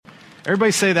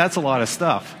Everybody say that's a lot of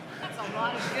stuff. That's a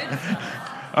lot of good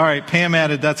stuff. All right, Pam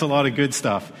added that's a lot of good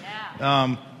stuff.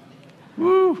 Yeah.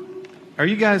 Woo! Are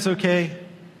you guys okay?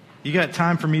 You got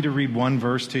time for me to read one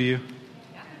verse to you?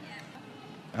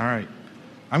 All right.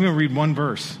 I'm going to read one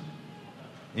verse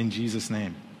in Jesus'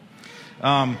 name.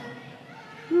 Val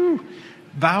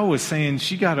was saying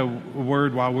she got a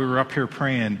word while we were up here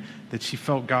praying that she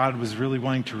felt God was really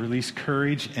wanting to release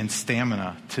courage and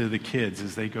stamina to the kids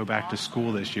as they go back to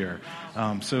school this year.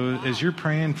 So as you're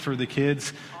praying for the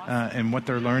kids and what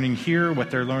they're learning here,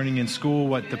 what they're learning in school,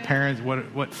 what the parents,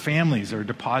 what families are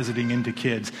depositing into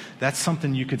kids, that's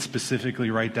something you could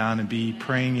specifically write down and be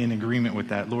praying in agreement with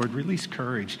that. Lord, release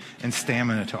courage and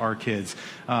stamina to our kids.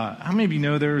 How many of you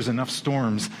know there's enough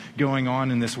storms going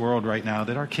on in this world right now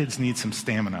that our kids need some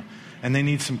stamina? And they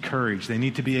need some courage. They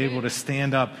need to be able to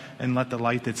stand up and let the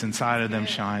light that's inside of them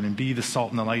shine and be the salt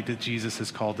and the light that Jesus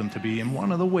has called them to be. And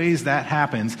one of the ways that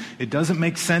happens, it doesn't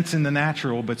make sense in the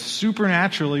natural, but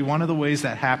supernaturally, one of the ways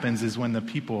that happens is when the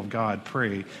people of God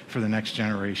pray for the next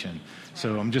generation.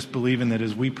 So I'm just believing that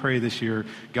as we pray this year,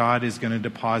 God is going to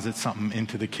deposit something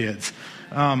into the kids.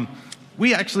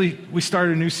 We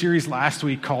started a new series last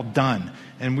week called Done.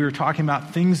 And we were talking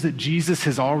about things that Jesus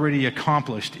has already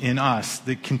accomplished in us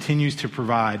that continues to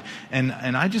provide. And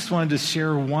I just wanted to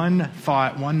share one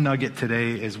thought, one nugget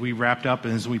today as we wrapped up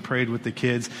and as we prayed with the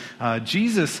kids.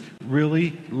 Jesus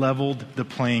really leveled the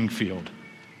playing field.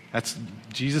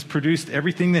 Jesus produced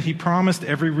everything that he promised,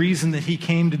 every reason that he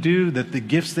came to do, that the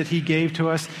gifts that he gave to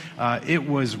us, it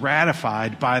was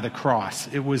ratified by the cross.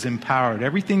 It was empowered.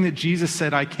 Everything that Jesus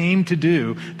said, I came to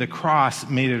do, the cross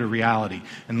made it a reality.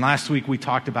 And last week we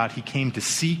talked about he came to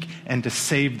seek and to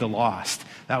save the lost.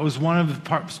 That was one of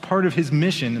the part of his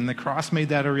mission, and the cross made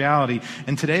that a reality.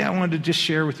 And today I wanted to just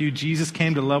share with you, Jesus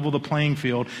came to level the playing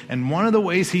field, and one of the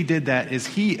ways he did that is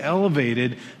he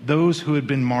elevated those who had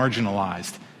been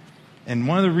marginalized. And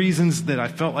one of the reasons that I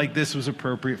felt like this was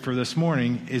appropriate for this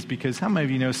morning is because how many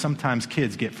of you know sometimes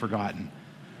kids get forgotten?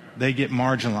 They get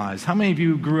marginalized. How many of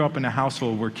you grew up in a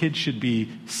household where kids should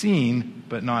be seen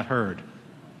but not heard?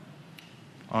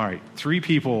 All right, 3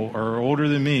 people are older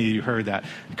than me, you heard that.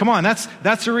 Come on,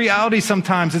 that's a reality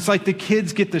sometimes. It's like the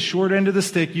kids get the short end of the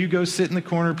stick. You go sit in the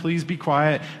corner, please be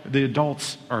quiet. The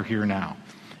adults are here now.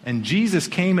 And Jesus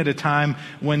came at a time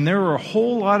when there were a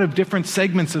whole lot of different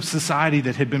segments of society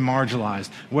that had been marginalized,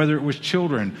 whether it was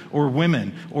children or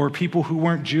women or people who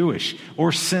weren't Jewish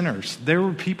or sinners. There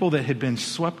were people that had been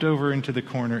swept over into the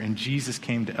corner, and Jesus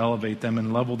came to elevate them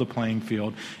and level the playing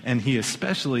field. And he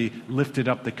especially lifted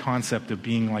up the concept of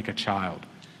being like a child.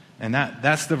 And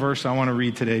that's the verse I want to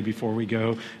read today before we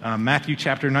go. Matthew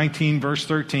chapter 19, verse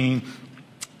 13.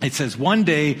 It says, one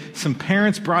day, some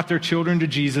parents brought their children to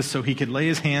Jesus so he could lay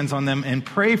his hands on them and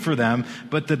pray for them,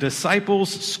 but the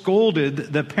disciples scolded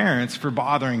the parents for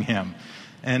bothering him.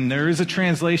 And there is a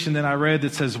translation that I read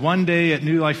that says, one day at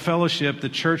New Life Fellowship, the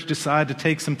church decided to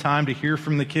take some time to hear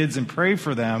from the kids and pray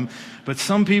for them, but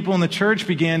some people in the church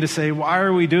began to say, why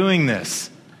are we doing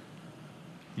this?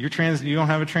 You don't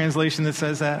have a translation that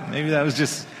says that? Maybe that was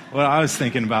just what I was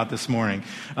thinking about this morning.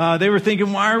 They were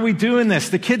thinking, why are we doing this?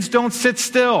 The kids don't sit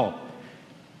still.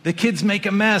 The kids make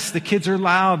a mess. The kids are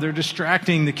loud. They're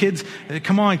distracting. The kids,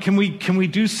 come on, can we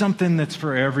do something that's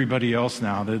for everybody else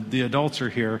now? The adults are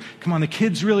here. Come on, the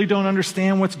kids really don't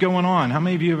understand what's going on. How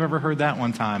many of you have ever heard that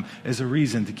one time as a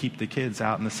reason to keep the kids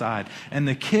out on the side? And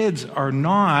the kids are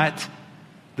not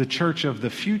the church of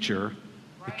the future.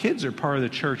 The kids are part of the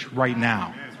church right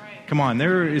now. Come on,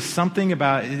 there is something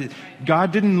about it.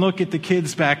 God didn't look at the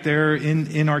kids back there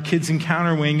in our Kids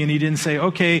Encounter wing and he didn't say,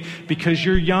 okay, because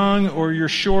you're young or you're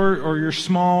short or you're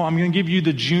small, I'm going to give you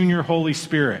the junior Holy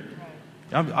Spirit.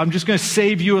 I'm just going to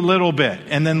save you a little bit.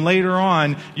 And then later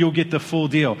on, you'll get the full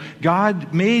deal.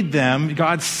 God made them,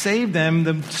 God saved them.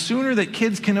 The sooner that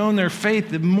kids can own their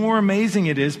faith, the more amazing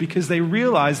it is because they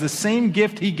realize the same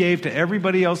gift he gave to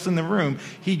everybody else in the room,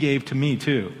 he gave to me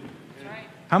too.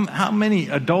 How many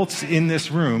adults in this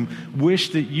room wish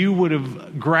that you would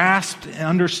have grasped,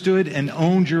 understood, and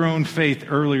owned your own faith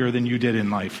earlier than you did in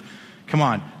life? Come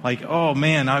on. Like, oh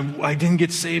man, I didn't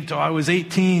get saved till I was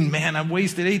 18. Man, I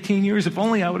wasted 18 years. If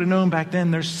only I would have known back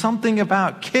then. There's something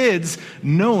about kids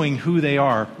knowing who they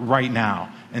are right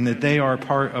now and that they are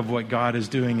part of what God is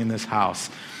doing in this house.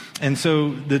 And so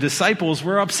the disciples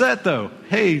were upset, though.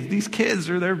 Hey, these kids,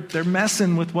 they're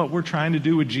messing with what we're trying to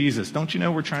do with Jesus. Don't you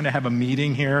know we're trying to have a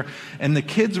meeting here? And the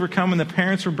kids were coming, the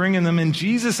parents were bringing them, and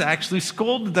Jesus actually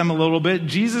scolded them a little bit.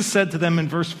 Jesus said to them in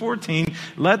verse 14,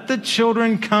 let the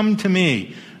children come to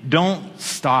me. Don't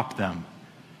stop them.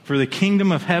 For the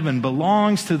kingdom of heaven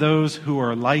belongs to those who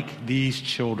are like these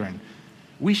children.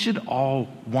 We should all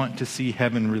want to see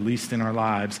heaven released in our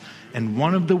lives. And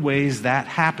one of the ways that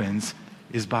happens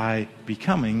is by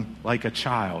becoming like a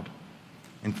child.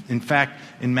 In fact,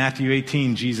 in Matthew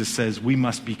 18, Jesus says we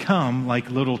must become like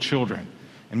little children.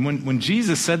 And when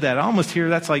Jesus said that, I almost hear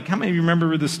that's like, how many of you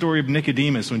remember the story of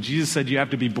Nicodemus when Jesus said you have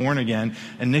to be born again?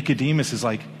 And Nicodemus is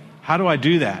like, how do I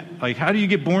do that? Like, how do you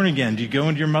get born again? Do you go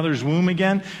into your mother's womb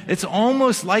again? It's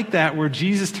almost like that where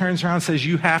Jesus turns around and says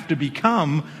you have to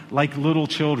become like little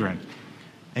children.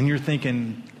 And you're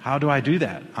thinking, how do I do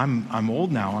that? I'm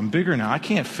old now. I'm bigger now. I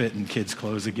can't fit in kids'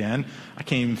 clothes again. I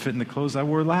can't even fit in the clothes I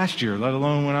wore last year, let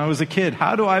alone when I was a kid.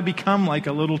 How do I become like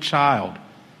a little child?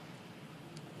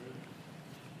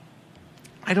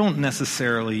 I don't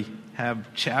necessarily have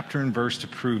chapter and verse to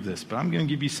prove this, but I'm going to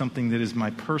give you something that is my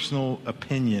personal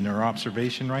opinion or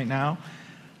observation right now.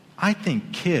 I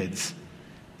think kids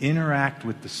interact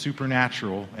with the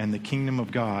supernatural and the kingdom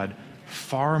of God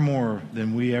far more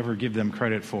than we ever give them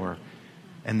credit for.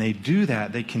 And they do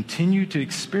that, they continue to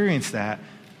experience that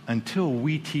until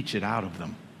we teach it out of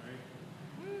them.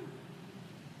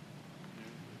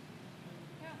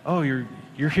 Oh,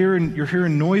 you're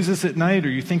hearing noises at night, or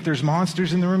you think there's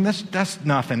monsters in the room. That's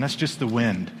nothing. That's just the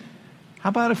wind. How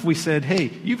about if we said,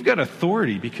 hey, you've got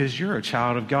authority because you're a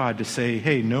child of God to say,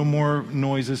 hey, no more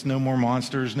noises, no more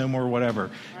monsters, no more whatever.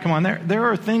 Come on, there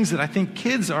are things that I think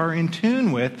kids are in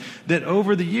tune with that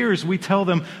over the years we tell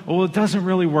them, well, it doesn't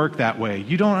really work that way.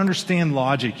 You don't understand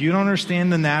logic. You don't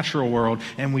understand the natural world.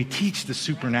 And we teach the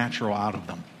supernatural out of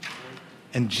them.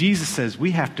 And Jesus says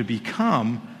we have to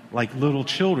become like little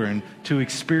children to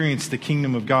experience the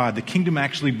kingdom of God. The kingdom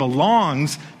actually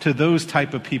belongs to those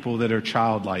type of people that are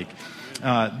childlike.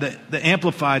 The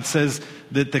Amplified says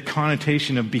that the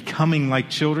connotation of becoming like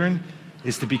children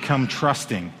is to become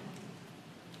trusting,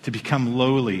 to become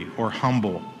lowly or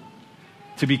humble,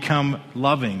 to become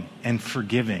loving and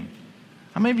forgiving.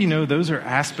 How many of you know those are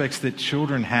aspects that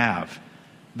children have?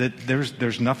 That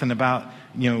there's nothing about,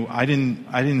 I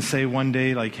didn't say one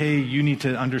day like, hey, you need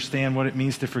to understand what it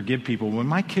means to forgive people. When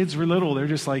my kids were little, they're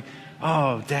just like,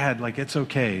 oh, Dad, like it's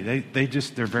okay.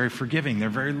 They're very forgiving. They're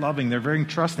very loving. They're very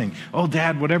trusting. Oh,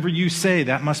 Dad, whatever you say,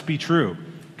 that must be true.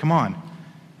 Come on.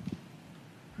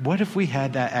 What if we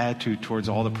had that attitude towards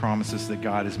all the promises that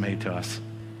God has made to us?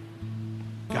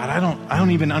 God, I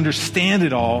don't even understand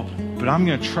it all, but I'm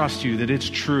going to trust you that it's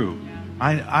true.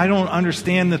 I don't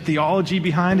understand the theology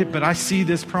behind it, but I see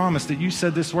this promise that you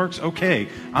said this works. Okay,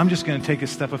 I'm just going to take a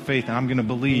step of faith and I'm going to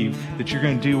believe that you're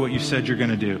going to do what you said you're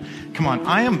going to do. Come on,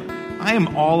 I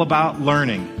am all about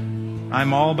learning.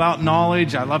 I'm all about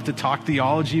knowledge. I love to talk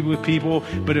theology with people,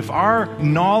 but if our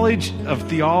knowledge of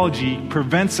theology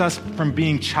prevents us from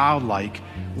being childlike,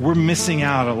 we're missing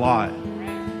out a lot.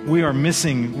 We are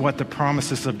missing what the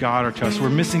promises of God are to us.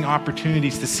 We're missing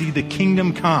opportunities to see the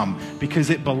kingdom come because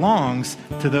it belongs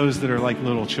to those that are like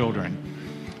little children.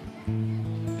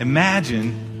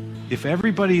 Imagine if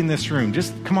everybody in this room,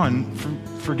 just come on,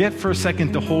 forget for a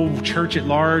second the whole church at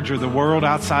large or the world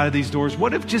outside of these doors.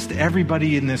 What if just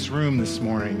everybody in this room this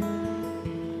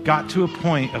morning got to a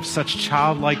point of such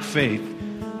childlike faith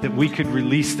that we could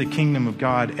release the kingdom of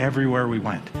God everywhere we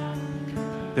went?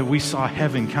 That we saw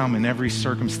heaven come in every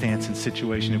circumstance and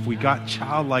situation. If we got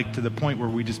childlike to the point where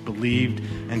we just believed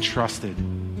and trusted.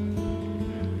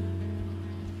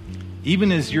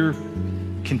 Even as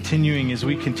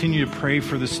we continue to pray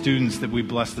for the students that we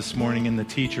blessed this morning and the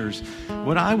teachers,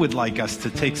 what I would like us to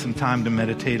take some time to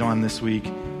meditate on this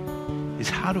week is,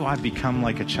 how do I become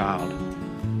like a child?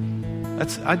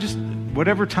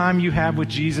 Whatever time you have with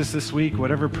Jesus this week,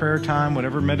 whatever prayer time,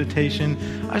 whatever meditation,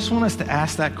 I just want us to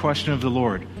ask that question of the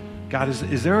Lord. God,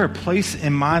 is there a place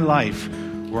in my life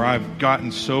where I've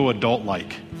gotten so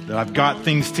adult-like, that I've got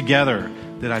things together,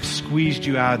 that I've squeezed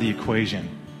you out of the equation?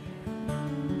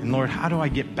 And Lord, how do I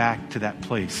get back to that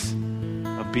place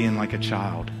of being like a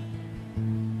child?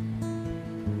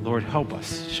 Lord, help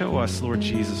us. Show us, Lord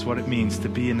Jesus, what it means to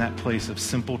be in that place of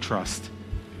simple trust,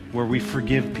 where we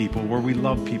forgive people, where we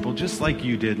love people, just like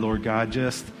you did, Lord God,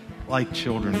 just like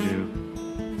children do.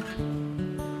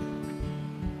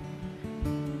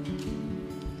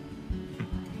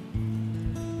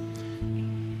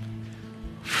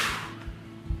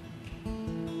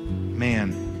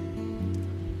 Man,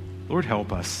 Lord,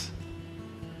 help us,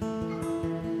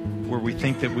 where we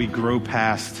think that we grow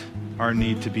past our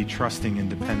need to be trusting and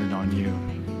dependent on you.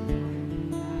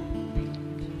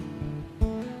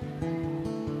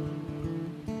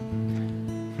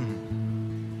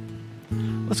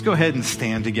 Let's go ahead and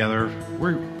stand together.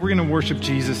 We're going to worship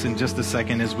Jesus in just a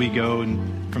second as we go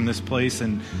from this place.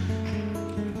 And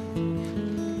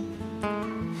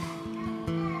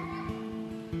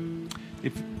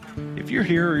If you're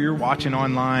here or you're watching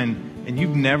online and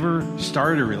you've never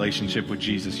started a relationship with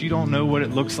Jesus, you don't know what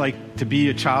it looks like to be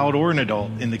a child or an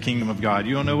adult in the kingdom of God.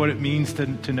 You don't know what it means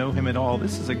to know him at all.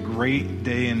 This is a great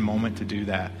day and moment to do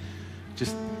that.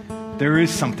 There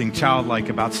is something childlike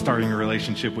about starting a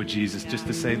relationship with Jesus, just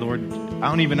to say, Lord, I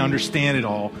don't even understand it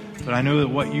all, but I know that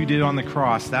what you did on the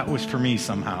cross, that was for me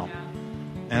somehow.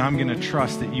 And I'm going to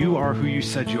trust that you are who you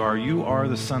said you are. You are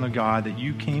the Son of God, that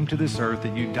you came to this earth,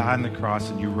 that you died on the cross,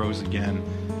 and you rose again.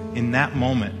 In that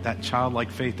moment, that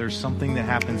childlike faith, there's something that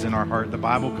happens in our heart. The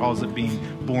Bible calls it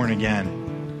being born again.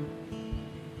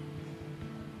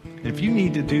 If you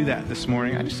need to do that this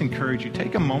morning, I just encourage you,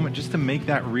 take a moment just to make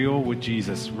that real with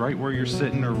Jesus, right where you're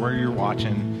sitting or where you're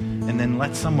watching, and then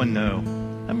let someone know.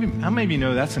 How many of you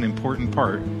know that's an important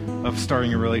part of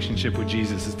starting a relationship with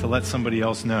Jesus, is to let somebody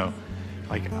else know.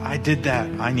 Like, I did that.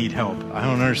 I need help. I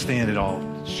don't understand it all.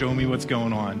 Show me what's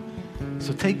going on.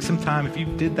 So take some time. If you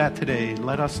did that today,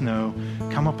 let us know.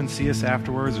 Come up and see us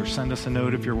afterwards, or send us a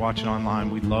note if you're watching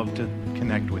online. We'd love to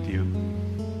connect with you.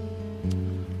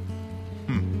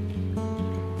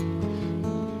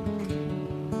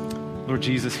 Lord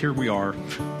Jesus, here we are.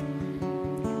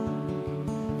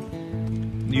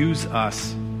 Use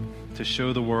us to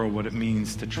show the world what it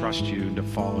means to trust you and to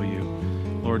follow you.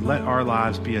 Lord, let our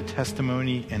lives be a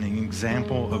testimony and an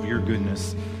example of your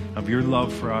goodness, of your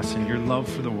love for us and your love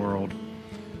for the world.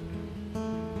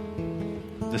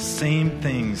 The same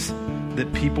things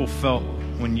that people felt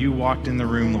when you walked in the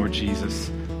room, Lord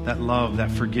Jesus, that love, that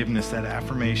forgiveness, that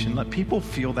affirmation, let people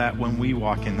feel that when we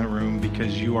walk in the room,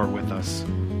 because you are with us.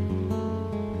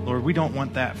 Lord, we don't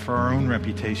want that for our own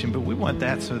reputation, but we want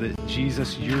that so that,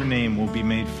 Jesus, your name will be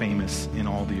made famous in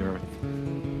all the earth.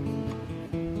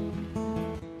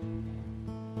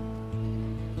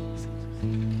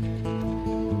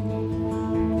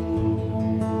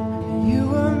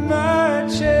 You are my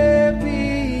champion.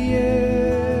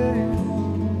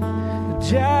 The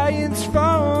giants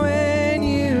fall when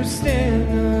you stand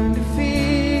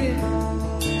undefeated.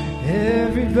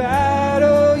 Every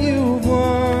battle you've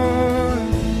won.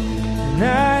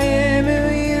 I am who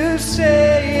you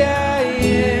say I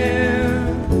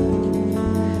am.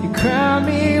 You crown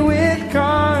me with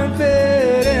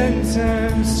confidence.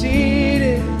 I'm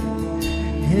seated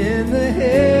in the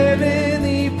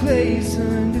heavenly place.